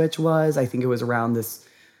exact switch was. I think it was around this,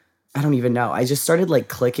 I don't even know. I just started like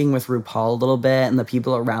clicking with RuPaul a little bit and the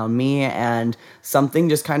people around me, and something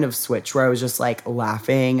just kind of switched where I was just like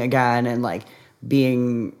laughing again and like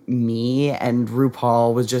being me. And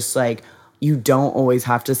RuPaul was just like, you don't always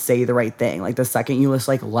have to say the right thing. Like the second you just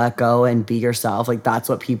like let go and be yourself, like that's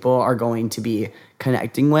what people are going to be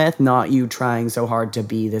connecting with, not you trying so hard to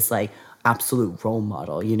be this like absolute role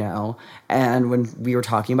model, you know? And when we were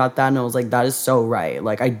talking about that, and I was like, that is so right.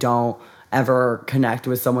 Like I don't ever connect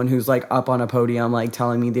with someone who's like up on a podium, like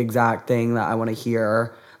telling me the exact thing that I want to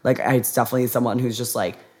hear. Like it's definitely someone who's just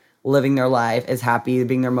like living their life, is happy,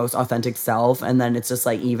 being their most authentic self. And then it's just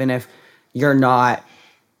like, even if you're not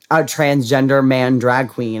a transgender man drag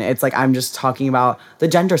queen, it's like I'm just talking about the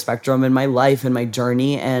gender spectrum in my life and my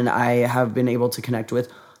journey, and I have been able to connect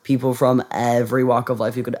with people from every walk of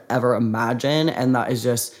life you could ever imagine. And that is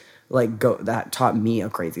just like that taught me a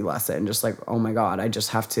crazy lesson. Just like, oh my God, I just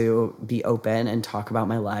have to be open and talk about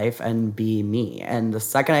my life and be me. And the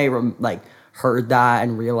second I heard that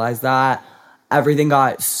and realized that, everything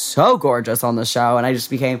got so gorgeous on the show, and I just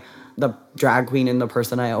became the drag queen and the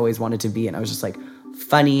person I always wanted to be. And I was just like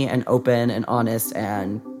funny and open and honest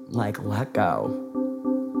and like let go.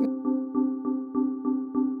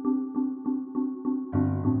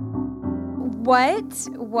 What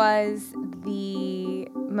was the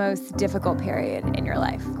most difficult period in your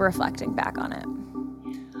life, reflecting back on it?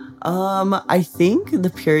 I think the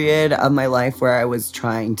period of my life where I was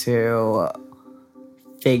trying to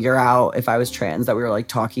figure out if I was trans that we were like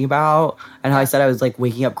talking about, and how I said I was like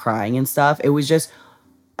waking up crying and stuff. It was just,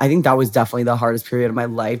 I think that was definitely the hardest period of my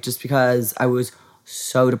life, just because I was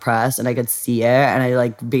so depressed and I could see it, and I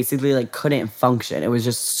like basically like couldn't function. It was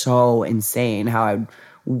just so insane how I'd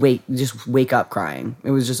wake up crying.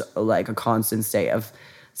 It was just like a constant state of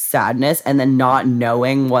sadness, and then not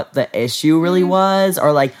knowing what the issue really was,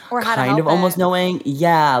 or like or how kind of almost knowing.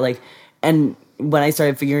 Yeah, like, and when I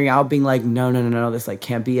started figuring out, being like, no, this like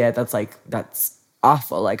can't be it. That's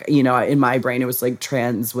awful. Like, you know, in my brain, it was like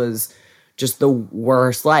trans was just the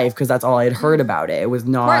worst life because that's all I had heard about it. It was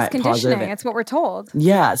not conditioning. positive. It's what we're told.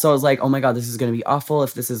 Yeah, so I was like, oh my God, this is gonna be awful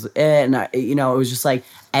if this is it. And it was just like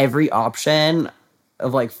every option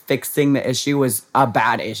of like fixing the issue was a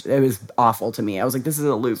bad issue. It was awful to me. I was like, this is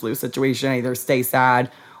a lose-lose situation. I either stay sad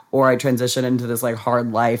or I transition into this like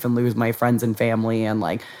hard life and lose my friends and family and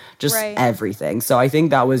like just everything. So I think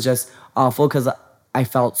that was just awful because I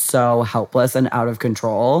felt so helpless and out of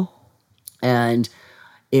control. And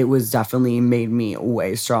it was definitely made me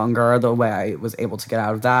way stronger the way I was able to get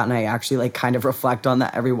out of that. And I actually like kind of reflect on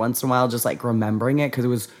that every once in a while, just like remembering it, because it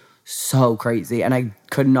was so crazy. And I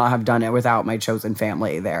could not have done it without my chosen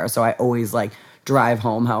family there. So I always like drive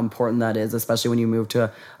home how important that is, especially when you move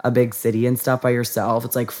to a big city and stuff by yourself.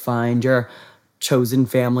 It's like, find your chosen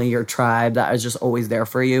family, your tribe that is just always there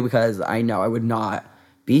for you, because I know I would not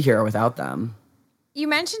be here without them. You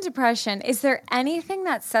mentioned depression. Is there anything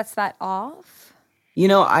that sets that off? You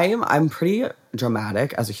know, I'm pretty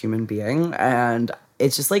dramatic as a human being, and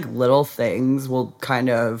it's just like little things will kind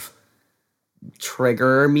of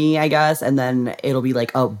trigger me, I guess, and then it'll be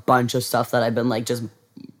like a bunch of stuff that I've been like just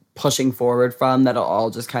pushing forward from that'll all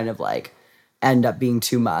just kind of like end up being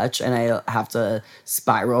too much and I have to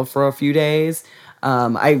spiral for a few days.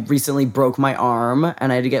 I recently broke my arm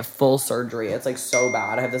and I had to get full surgery. It's like so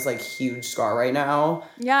bad. I have this like huge scar right now.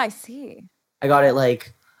 Yeah, I see. I got it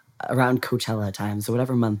like around Coachella time, so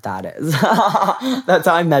whatever month that is. That's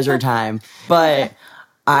how I measure time. But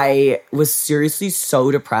I was seriously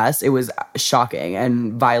so depressed. It was shocking.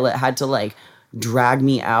 And Violet had to like drag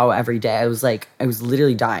me out every day. I was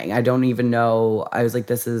literally dying. I don't even know. I was like,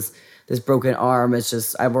 this broken arm. It's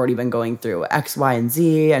just, I've already been going through X, Y, and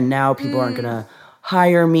Z. And now people aren't going to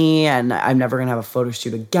hire me. And I'm never going to have a photo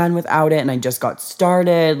shoot again without it. And I just got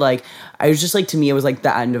started. Like, I was just like, to me, it was like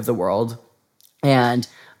the end of the world. And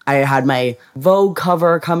I had my Vogue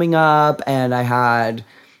cover coming up, and I had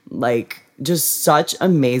like just such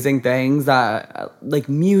amazing things that like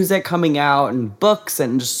music coming out and books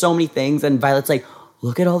and just so many things. And Violet's like,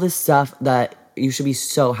 look at all this stuff that you should be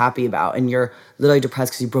so happy about, and you're literally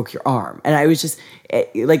depressed because you broke your arm. And I was just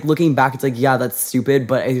like, looking back, it's like, yeah, that's stupid,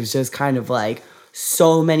 but it was just kind of like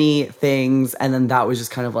so many things. And then that was just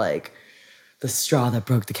kind of like the straw that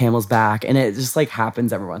broke the camel's back. And it just like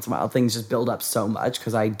happens every once in a while. Things just build up so much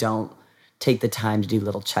because I don't take the time to do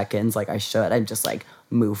little check-ins like I should. I just like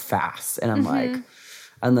move fast, and I'm like,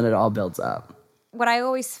 and then it all builds up. What I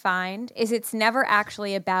always find is it's never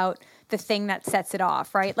actually about the thing that sets it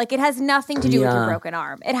off, right? Like it has nothing to do with your broken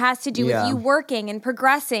arm. It has to do with you working and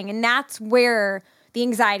progressing. And that's where the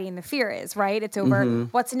anxiety and the fear is, right? It's over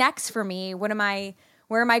what's next for me? Where am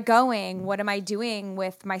I going? What am I doing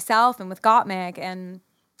with myself and with Gottmik? And,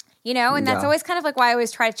 you know, and that's always kind of like why I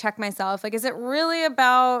always try to check myself. Like, is it really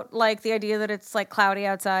about like the idea that it's like cloudy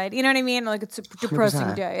outside? You know what I mean? Like it's a depressing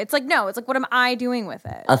 100%. day. It's like, no, it's like, what am I doing with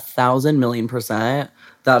it? 1,000,000,000%.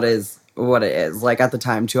 That is what it is. Like at the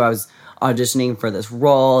time too, I was auditioning for this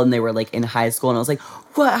role and they were like in high school and I was like,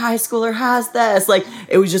 what high schooler has this? Like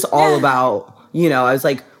it was just all about, you know, I was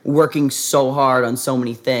like working so hard on so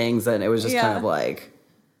many things and it was just kind of like,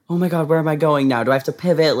 oh my God, where am I going now? Do I have to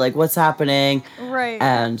pivot? Like, what's happening? Right.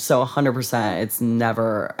 And so 100%, it's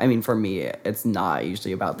never, I mean, for me, it's not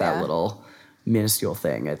usually about that little minuscule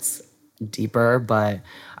thing. It's deeper, but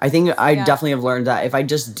I think I definitely have learned that if I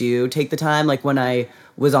just do take the time, like when I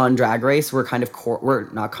was on Drag Race, we're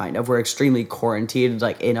extremely quarantined,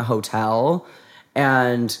 like in a hotel.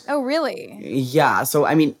 And oh, really? Yeah. So,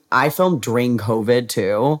 I mean, I filmed during COVID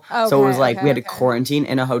too. So it was like we had to quarantine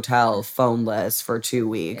in a hotel, phoneless for 2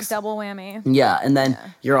 weeks. Double whammy. Yeah. And then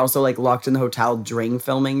you're also like locked in the hotel during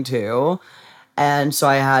filming too. And so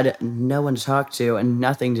I had no one to talk to and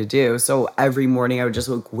nothing to do. So every morning I would just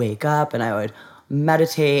like wake up and I would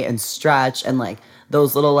meditate and stretch and like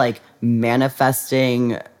those little like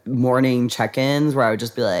manifesting morning check-ins where I would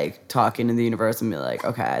just be like talking to the universe and be like,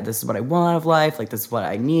 okay, this is what I want of life. Like this is what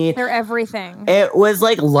I need. They're everything. It was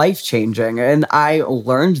like life-changing. And I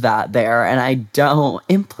learned that there and I don't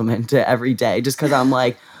implement it every day just because I'm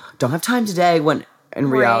like, don't have time today when in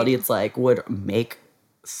reality it's like would make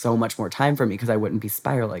so much more time for me because I wouldn't be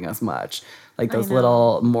spiraling as much. Like those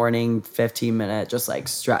little morning 15-minute just like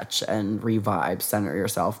stretch and revive, center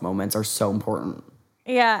yourself moments are so important.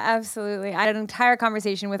 Yeah, absolutely. I had an entire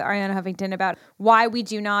conversation with Ariana Huffington about why we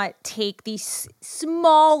do not take these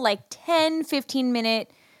small, like 10, 15-minute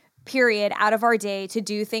period out of our day to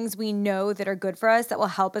do things we know that are good for us, that will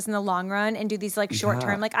help us in the long run, and do these like short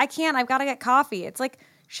term, like I've got to get coffee. It's like,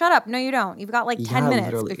 shut up. No, you don't. You've got like 10 minutes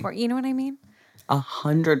literally. Before, you know what I mean?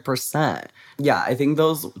 100%. Yeah, I think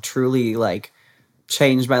those truly like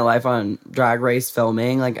changed my life on Drag Race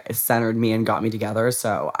filming, like it centered me and got me together.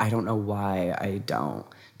 So I don't know why I don't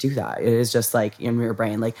do that. It is just like in your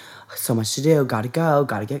brain, like so much to do, gotta go,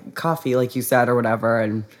 gotta get coffee, like you said, or whatever.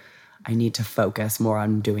 And I need to focus more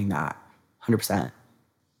on doing that. 100%.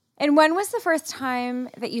 And when was the first time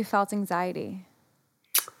that you felt anxiety?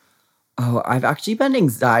 Oh, I've actually been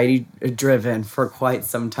anxiety driven for quite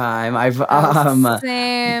some time.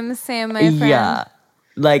 Same, my friend. Yeah.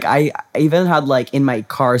 Like I even had like in my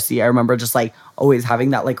car seat, I remember just like always having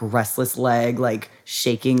that like restless leg, like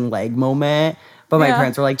shaking leg moment. But my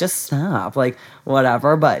parents were like, just stop, like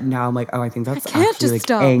whatever. But now I'm like, oh, I think that's actually like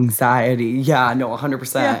stop. Anxiety. Yeah, no,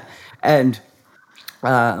 100%. Yeah. And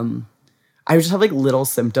I would just have like little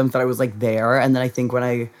symptoms that I was like there. And then I think when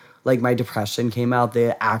I like my depression came out,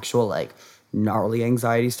 the actual like gnarly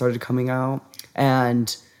anxiety started coming out.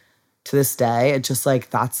 And to this day, it's just like,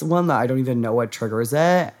 that's the one that I don't even know what triggers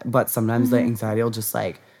it. But sometimes the anxiety will just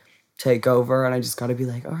like take over and I just gotta be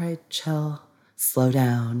like, all right, chill, slow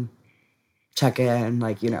down, check in,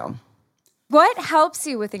 like, you know. What helps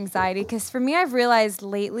you with anxiety? Because for me, I've realized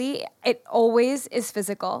lately it always is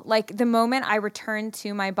physical. Like the moment I return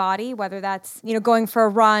to my body, whether that's, going for a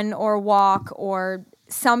run or a walk or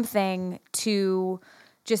something to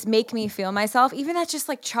just make me feel myself, even that's just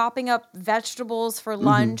like chopping up vegetables for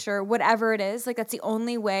lunch or whatever it is, like that's the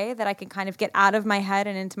only way that I can kind of get out of my head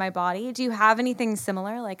and into my body. Do you have anything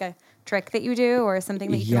similar, like a trick that you do or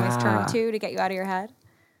something that you can always turn to get you out of your head?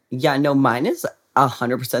 Yeah, no, mine is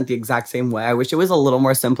 100% the exact same way. I wish it was a little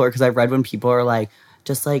more simpler because I've read when people are like,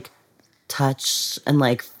 just like touch and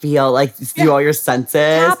like feel like through all your senses.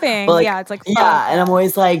 Tapping. But, like, yeah, it's like fun. Yeah, and I'm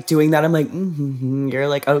always like doing that. I'm like, you're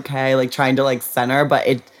like, okay, like trying to like center.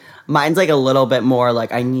 But mine's like a little bit more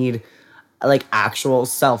like I need like actual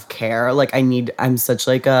self-care. Like I'm such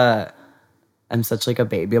like a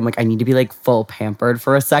baby. I'm like, I need to be like full pampered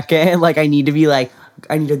for a second. Like I need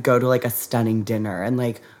to go to like a stunning dinner and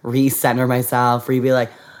like recenter myself, where you be like,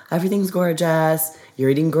 everything's gorgeous, you're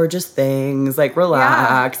eating gorgeous things, like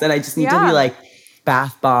relax. Yeah. And I just need to be like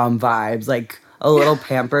bath bomb vibes, like a little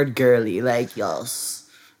pampered girly, like yes,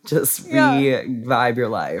 just re-vibe your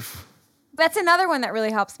life. That's another one that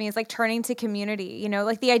really helps me is like turning to community,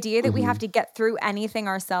 like the idea that we have to get through anything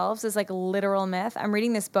ourselves is like a literal myth. I'm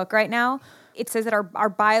reading this book right now. It says that our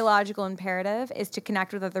biological imperative is to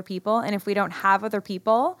connect with other people. And if we don't have other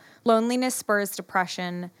people, loneliness spurs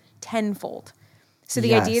depression tenfold. So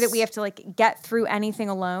the idea that we have to like get through anything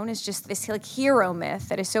alone is just this like hero myth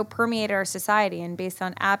that is so permeated our society and based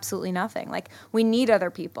on absolutely nothing. Like we need other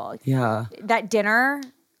people. Yeah. That dinner,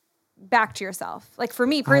 back to yourself. Like for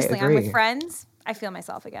me personally, I'm with friends, I feel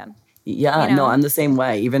myself again. Yeah, no, I'm the same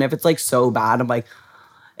way. Even if it's like so bad, I'm like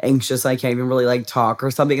anxious, I can't even really like talk or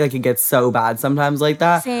something. Like it gets so bad sometimes like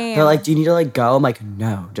that. Same. They're like, do you need to like go? I'm like,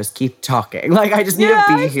 no, just keep talking. Like I just need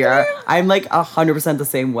to be here. I'm like 100% the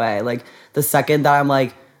same way. Like the second that I'm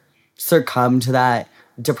like succumb to that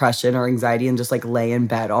depression or anxiety and just like lay in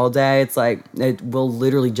bed all day, it's like it will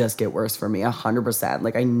literally just get worse for me 100%.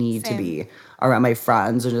 Like I need to be around my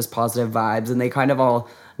friends and just positive vibes, and they kind of all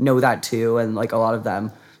know that too, and like a lot of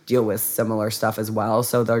them deal with similar stuff as well,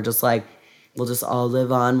 so they're just like, we'll just all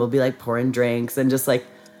live on. We'll be like pouring drinks and just like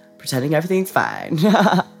pretending everything's fine.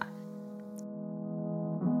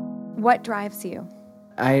 What drives you?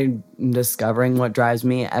 I'm discovering what drives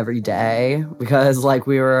me every day, because like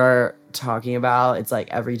we were talking about, it's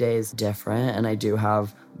like every day is different, and I do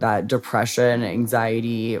have that depression,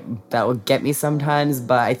 anxiety that will get me sometimes,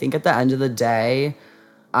 but I think at the end of the day,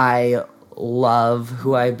 I love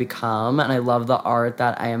who I've become and I love the art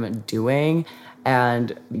that I am doing,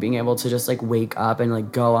 and being able to just like wake up and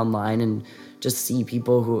like go online and just see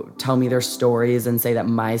people who tell me their stories and say that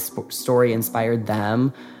my story inspired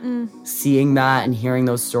them. Seeing that and hearing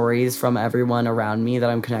those stories from everyone around me that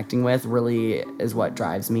I'm connecting with really is what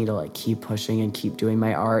drives me to like keep pushing and keep doing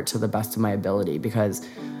my art to the best of my ability, because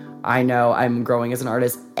I know I'm growing as an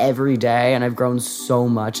artist every day, and I've grown so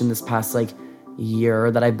much in this past like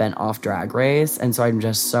year that I've been off Drag Race. And so I'm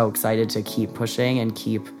just so excited to keep pushing and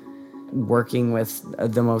keep working with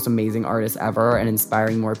the most amazing artists ever and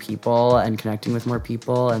inspiring more people and connecting with more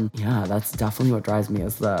people. And yeah, that's definitely what drives me,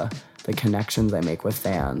 is the connections I make with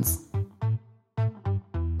fans.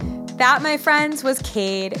 That, my friends, was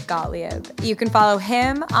Cade Gottlieb. You can follow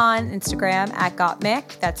him on Instagram at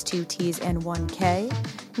GotMick. That's 2 T's and 1 K.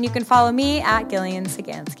 And you can follow me at Gillian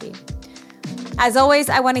Sagansky. As always,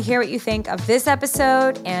 I want to hear what you think of this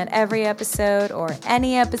episode and every episode or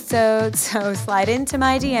any episode. So slide into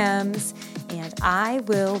my DMs and I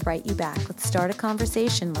will write you back. Let's start a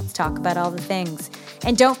conversation. Let's talk about all the things.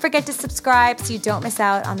 And don't forget to subscribe so you don't miss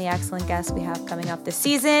out on the excellent guests we have coming up this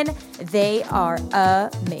season. They are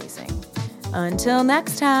amazing. Until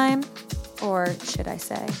next time, or should I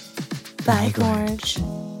say, bye, Gorge.